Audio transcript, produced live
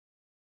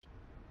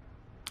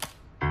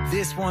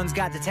This one's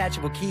got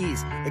detachable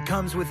keys. It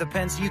comes with a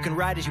pen so you can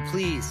write as you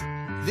please.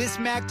 This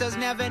Mac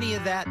doesn't have any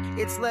of that.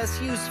 It's less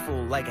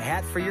useful, like a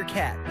hat for your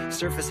cat.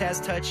 Surface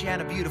has touch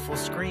and a beautiful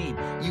screen.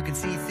 You can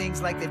see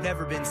things like they've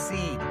never been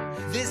seen.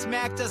 This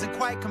Mac doesn't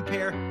quite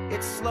compare.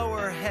 It's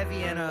slower,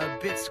 heavy, and a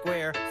bit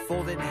square.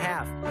 Fold it in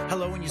half.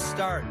 Hello when you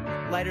start.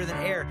 Lighter than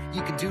air,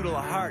 you can doodle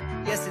a heart.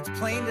 Yes, it's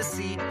plain to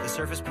see. The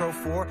Surface Pro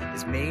 4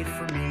 is made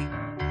for me.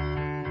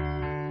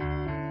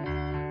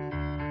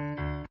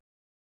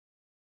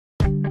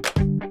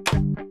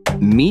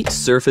 Meet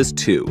Surface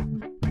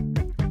 2.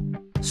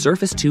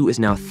 Surface 2 is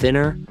now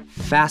thinner,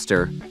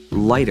 faster,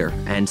 lighter,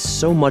 and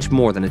so much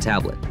more than a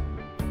tablet.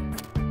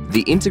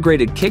 The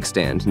integrated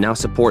kickstand now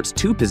supports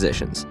 2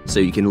 positions, so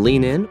you can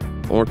lean in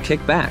or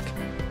kick back.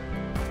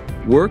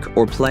 Work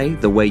or play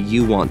the way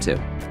you want to.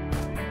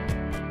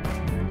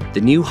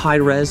 The new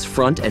high-res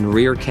front and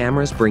rear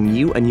cameras bring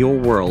you and your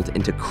world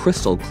into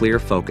crystal clear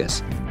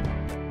focus.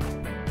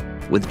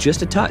 With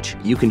just a touch,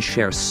 you can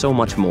share so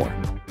much more.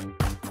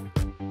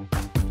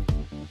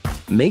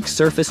 Make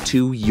Surface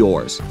 2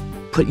 yours.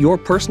 Put your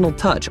personal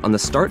touch on the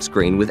start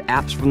screen with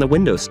apps from the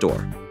Windows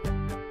Store.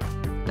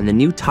 And the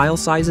new tile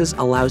sizes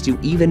allows you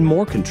even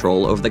more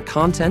control over the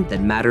content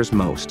that matters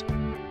most.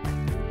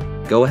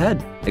 Go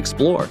ahead,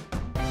 explore.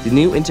 The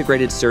new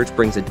integrated search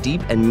brings a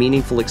deep and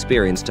meaningful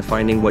experience to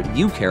finding what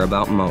you care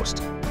about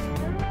most.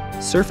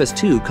 Surface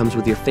 2 comes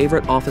with your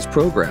favorite Office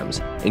programs,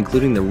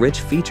 including the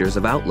rich features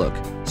of Outlook,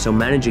 so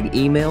managing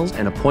emails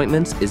and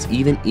appointments is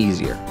even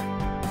easier.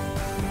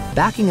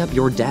 Backing up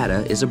your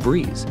data is a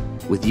breeze.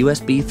 With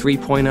USB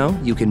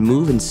 3.0, you can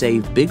move and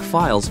save big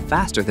files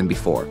faster than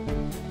before.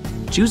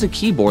 Choose a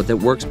keyboard that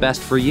works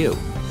best for you.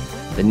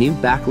 The new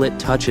backlit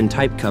touch and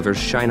type covers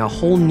shine a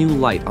whole new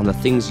light on the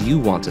things you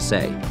want to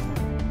say.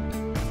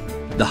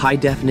 The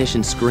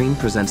high-definition screen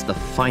presents the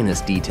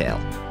finest detail.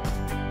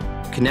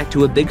 Connect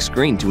to a big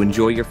screen to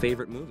enjoy your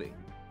favorite movie.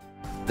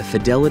 The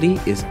fidelity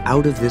is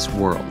out of this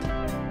world.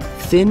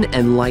 Thin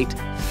and light,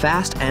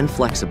 fast and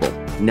flexible.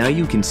 Now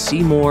you can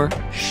see more,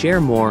 share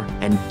more,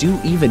 and do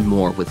even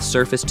more with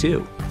Surface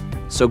 2.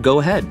 So go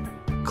ahead,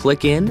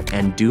 click in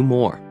and do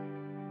more.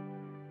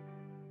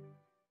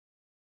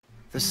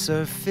 The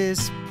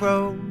Surface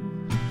Pro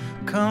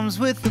comes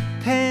with a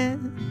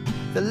pen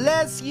that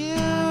lets you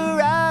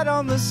write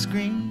on the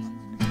screen.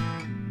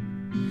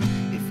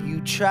 If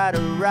you try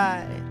to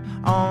write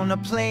on a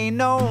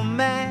plain old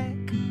Mac,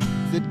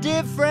 the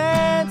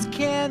difference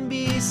can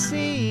be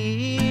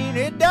seen.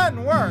 It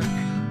doesn't work.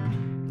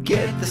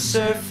 Get the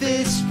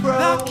Surface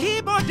Pro. The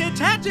keyboard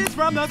detaches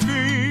from the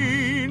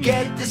screen.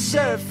 Get the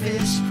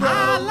Surface Pro.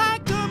 I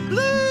like the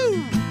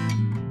blue.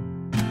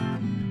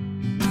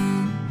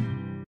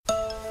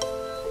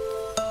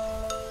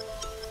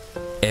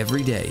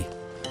 Every day,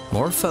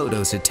 more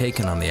photos are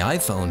taken on the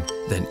iPhone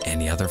than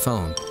any other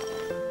phone.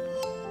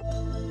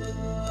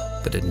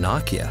 But at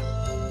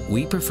Nokia,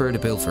 we prefer to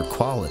build for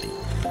quality,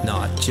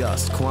 not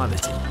just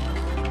quantity.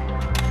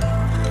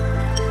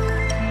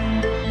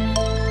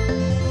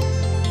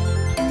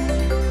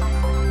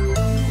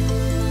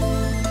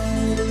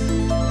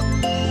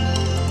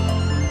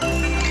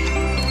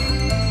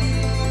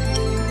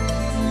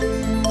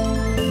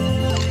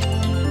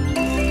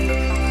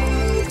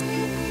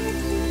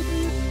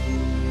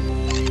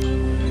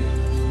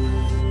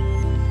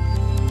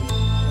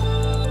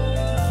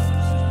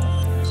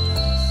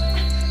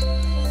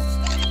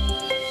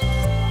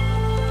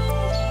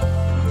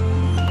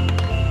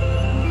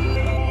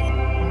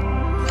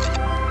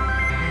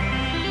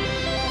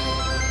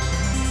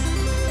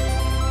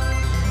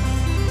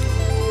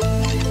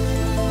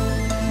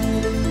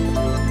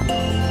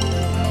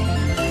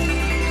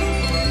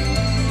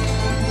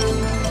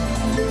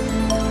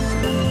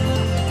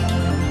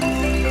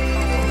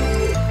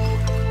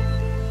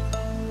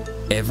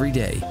 Every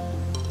day,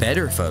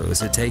 better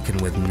photos are taken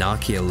with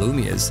Nokia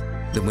Lumias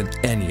than with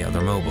any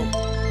other mobile.